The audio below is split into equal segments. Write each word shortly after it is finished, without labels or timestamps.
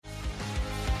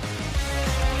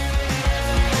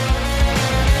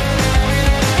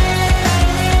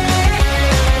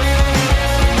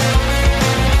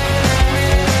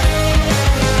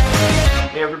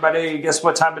Friday. Guess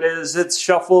what time it is? It's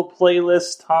Shuffle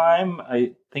Playlist time.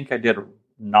 I think I did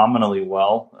nominally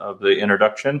well of the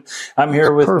introduction. I'm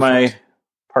here with my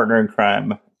partner in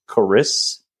crime,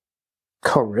 Chris.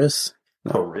 Chris?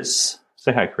 Chris.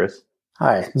 Say hi, Chris.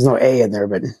 Hi. There's no A in there,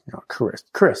 but Chris.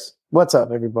 Chris. What's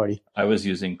up, everybody? I was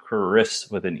using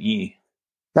Chris with an E.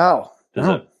 No. Does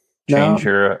that change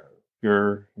your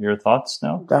thoughts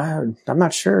now? I'm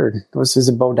not sure. Is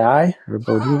it Bodie or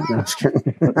Bodie? No, I'm just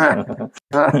kidding.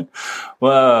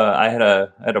 Well, I had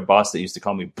a boss that used to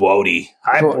call me Bodie.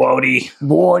 Hi, Bodie.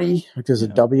 Bodie. There's a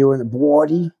W in the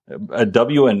Bodie. A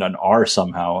W and an R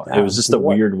somehow. It was just a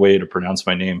weird way to pronounce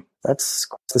my name. That's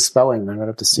the spelling, man. I'd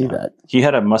have to see that. He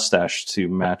had a mustache to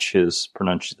match his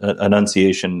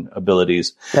enunciation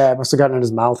abilities. Yeah, it must have gotten in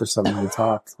his mouth or something when he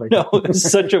talked. No, it was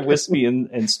such a wispy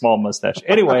and small mustache.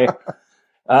 Anyway,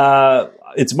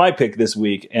 it's my pick this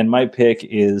week, and my pick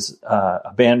is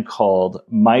a band called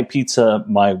My Pizza,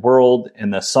 My World,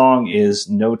 and the song is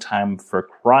No Time for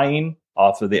Cryin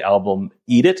off of the album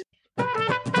Eat It.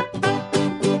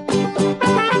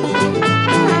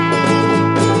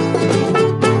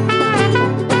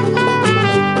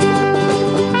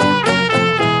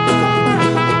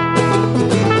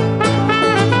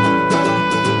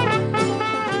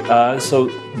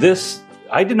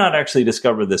 I did not actually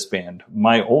discover this band.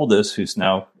 My oldest, who's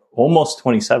now almost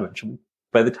 27,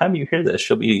 by the time you hear this,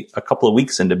 she'll be a couple of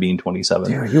weeks into being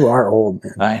 27. Dude, you are old,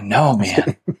 man. I know,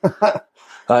 man.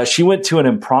 She went to an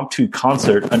impromptu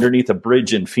concert underneath a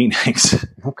bridge in Phoenix.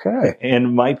 Okay.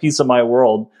 And My Pizza, My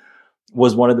World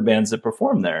was one of the bands that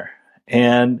performed there.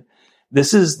 And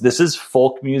this is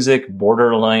folk music,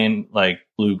 borderline like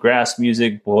bluegrass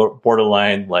music,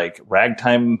 borderline like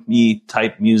ragtime-y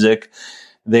type music.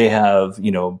 They have,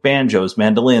 banjos,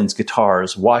 mandolins,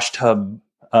 guitars, washtub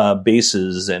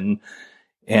basses, and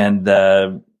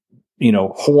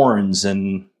horns,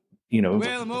 and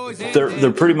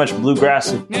they're pretty much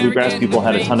bluegrass. Bluegrass people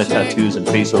had a ton of tattoos and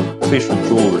facial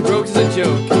jewelry. Jokes a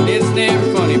joke, it's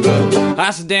never funny, but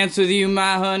I should dance with you,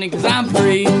 my honey, 'cause I'm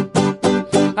free.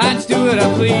 I just do what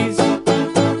I please.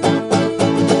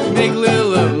 Make a little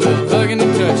love, little hugging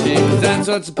and touching, 'cause that's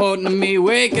what's important to me.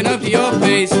 Waking up to your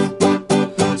face,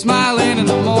 smiling in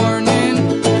the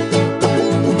morning.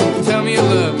 Tell me you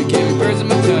love me, give me birds in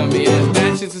my tummy. And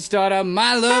that's just the start of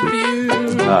my love for you.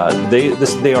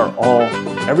 They are all,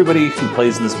 everybody who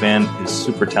plays in this band is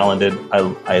super talented.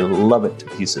 I love it to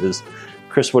pieces.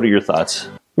 Chris, what are your thoughts?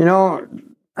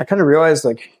 I kind of realized,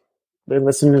 been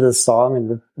listening to this song and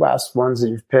the last ones that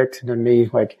you've picked, and me,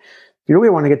 if you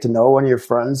really want to get to know one of your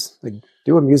friends,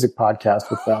 do a music podcast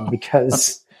with them,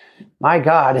 because my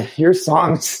God, your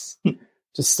songs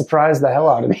just surprised the hell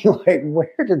out of me.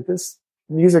 Where did this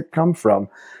music come from?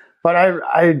 But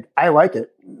I like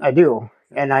it. I do.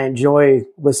 And I enjoy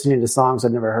listening to songs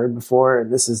I've never heard before.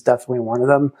 And this is definitely one of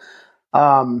them.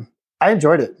 I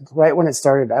enjoyed it right when it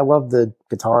started. I love the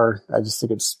guitar. I just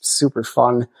think it's super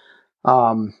fun.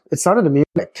 It sounded to me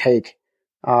like Cake,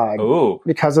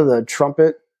 because of the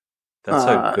trumpet. That's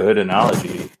a good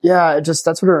analogy. Yeah, that's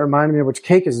what it reminded me of, which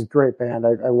Cake is a great band.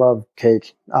 I love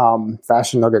Cake.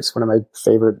 Fashion Nuggets, one of my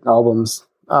favorite albums.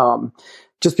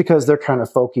 Just because they're kind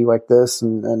of folky like this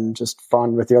and just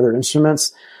fun with the other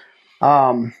instruments.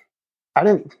 I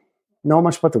didn't know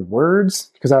much about the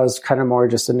words because I was kind of more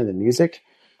just into the music.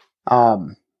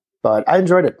 But I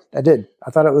enjoyed it. I did. I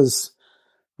thought it was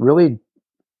really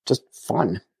just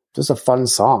fun. Just a fun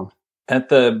song. At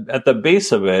the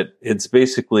base of it, it's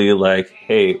basically like,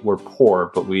 hey, we're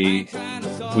poor, but we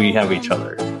have each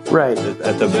other. Right.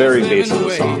 At the very base of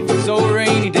the song. So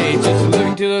rainy day, just look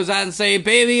into those eyes and say,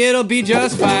 baby, it'll be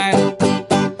just fine.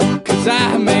 'Cause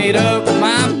I made up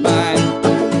my mind.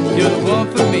 You're the one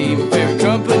for me, my favorite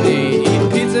company. Eating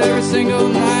pizza every single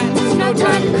night. There's no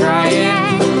time for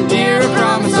crying. Dear, I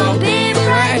promise I'll be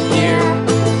right here.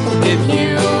 If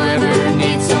you ever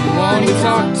need someone to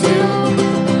talk to.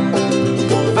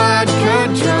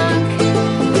 Drunk,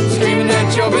 screaming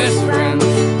at your best friends,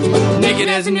 naked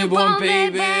as a newborn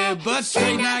baby, but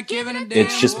straight not giving a damn.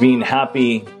 It's just being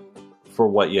happy for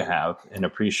what you have and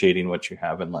appreciating what you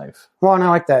have in life. Well, and I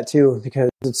like that too, because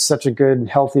it's such a good,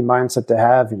 healthy mindset to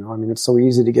have. It's so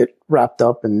easy to get wrapped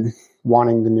up in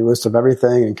wanting the newest of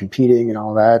everything and competing and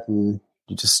all that, and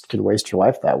you just could waste your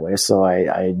life that way. So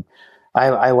I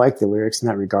like the lyrics in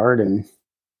that regard, and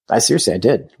I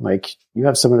did. You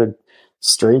have some of the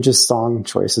strangest song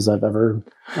choices I've ever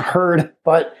heard,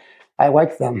 but I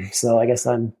like them. So I guess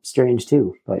I'm strange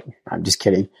too, but I'm just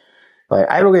kidding. But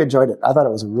I really enjoyed it. I thought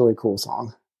it was a really cool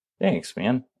song. Thanks,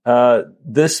 man.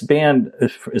 This band,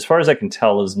 as far as I can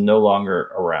tell, is no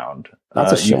longer around.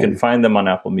 That's a shame. You can find them on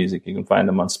Apple Music. You can find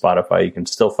them on Spotify. You can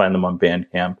still find them on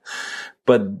Bandcamp.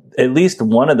 But at least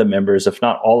one of the members, if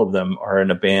not all of them, are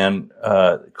in a band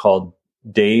called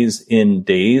Days in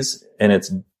Days. And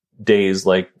it's days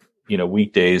like,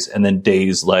 weekdays, and then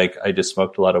days like I just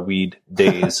smoked a lot of weed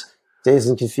days. Dazed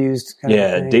and confused. Kind of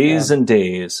thing. Days and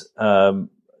days.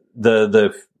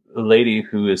 The lady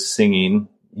who is singing,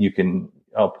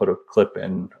 I'll put a clip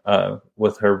in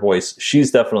with her voice.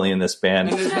 She's definitely in this band.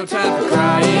 And there's no time for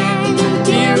crying.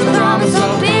 Hear the promise,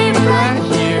 I'll be right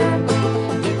here.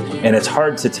 And it's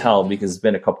hard to tell because it's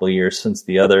been a couple of years since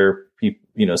the other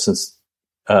people, since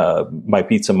My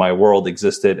Pizza, My World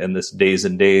existed and this Days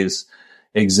and Days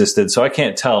existed. So I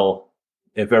can't tell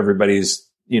if everybody's,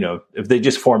 if they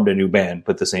just formed a new band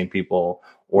with the same people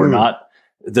or not.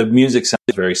 The music sounds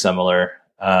very similar.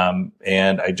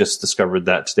 And I just discovered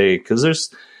that today because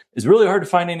it's really hard to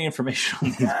find any information on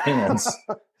these bands.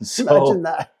 Imagine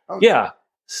that. Yeah.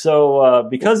 So,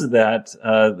 because of that,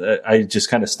 I just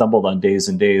kind of stumbled on Days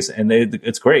and Days, and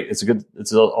it's great.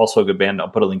 It's also a good band. I'll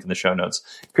put a link in the show notes.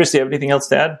 Chris, do you have anything else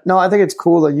to add? No, I think it's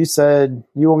cool that you said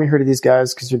you only heard of these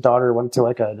guys because your daughter went to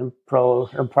like an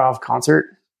improv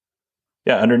concert.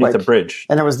 Yeah. Underneath the bridge.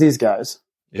 And it was these guys.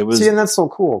 It was. See, and that's so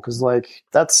cool because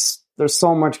there's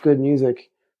so much good music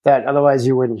that otherwise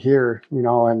you wouldn't hear,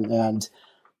 and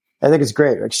I think it's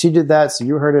great. Like she did that, so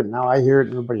you heard it, now I hear it,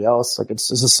 and everybody else. Like it's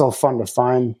just so fun to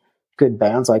find good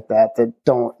bands like that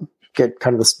don't get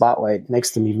kind of the spotlight. It makes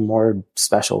them even more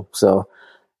special. So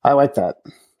I like that.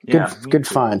 Good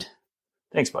find.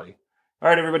 Thanks, buddy. All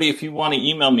right, everybody, if you want to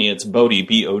email me, it's Bodie,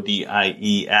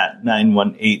 BODIE at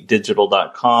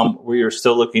 918digital.com. We are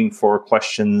still looking for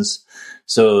questions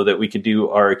so that we could do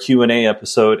our Q&A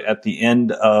episode at the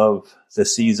end of the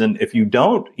season. If you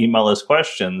don't email us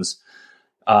questions,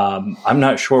 I'm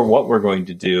not sure what we're going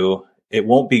to do. It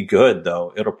won't be good,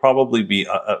 though. It'll probably be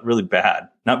really bad.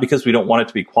 Not because we don't want it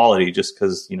to be quality, just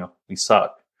because, we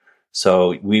suck.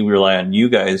 So we rely on you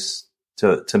guys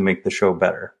to make the show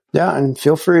better. Yeah, and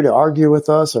feel free to argue with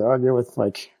us or argue with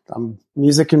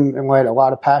music can light a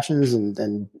lot of passions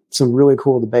and some really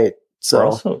cool debate.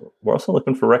 So we're also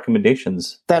looking for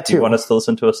recommendations. That too. If you want us to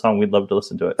listen to a song, we'd love to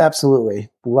listen to it. Absolutely.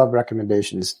 Love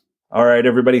recommendations. All right,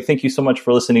 everybody. Thank you so much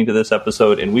for listening to this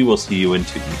episode, and we will see you in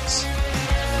 2 weeks.